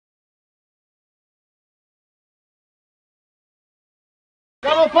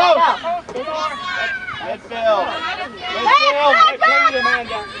Double post. Midfield. Midfield. Clean,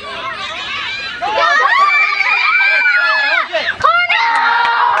 Amanda.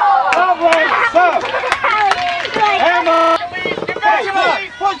 Lovely. Sub. Emma. Push it up.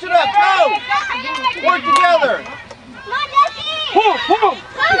 Push it up. Go. Work together. Pull. Pull.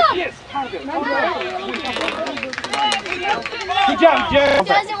 Yes. Good job, Jay.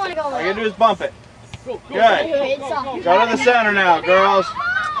 Doesn't want to go. All you gotta do is bump it. Good. Go to the center now, girls.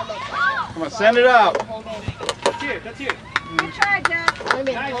 Come on, send it out. That's it. That's it. Good try, Jack.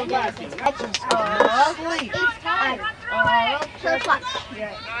 Nice passing.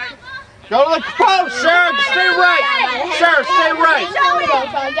 Go to the post, Sarah. Stay right. Sarah, stay right.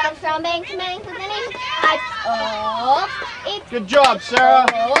 Jump from bank to bank with an Good job, Sarah.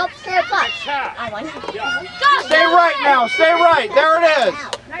 Stay right now. Stay right. There it is.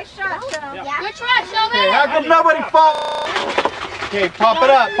 Nice shot, Shelby. Good try, Shelby. Okay, how come nobody falls? Okay, pop it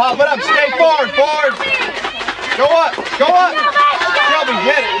up. Pop it up. Stay forward. Forward. Go up. Go up. Shelby,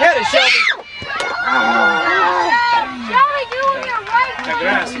 hit it. Hit it, Shelby. Shelby, do your right.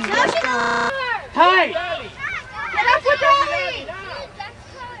 Hi. Get up with the lead.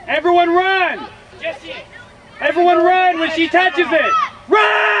 Everyone run. Everyone run when she touches it.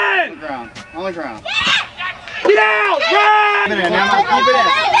 Run. Ground. On the ground. Get out. Run. Keep it in, Emma. Keep it in.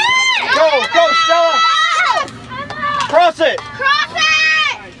 Go. Go, Stella. Cross it. Cross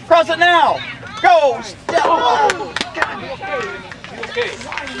it. Cross it now. Go, Stella. Okay.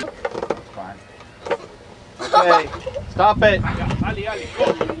 Fine. Okay. Stop it. Ali, Ali, go.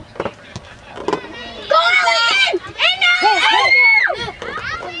 Go in.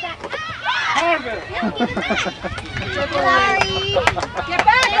 Harvey. Sorry. Get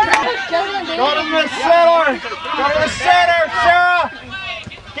back. Go to the center. Go to the center, Sarah.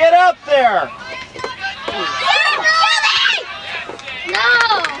 Get up there. No.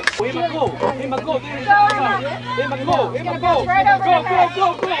 Emma, go. Emma, go. Emma, go. Emma, go. Right over Go, her head.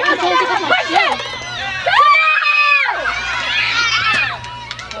 go, go, go. Push it.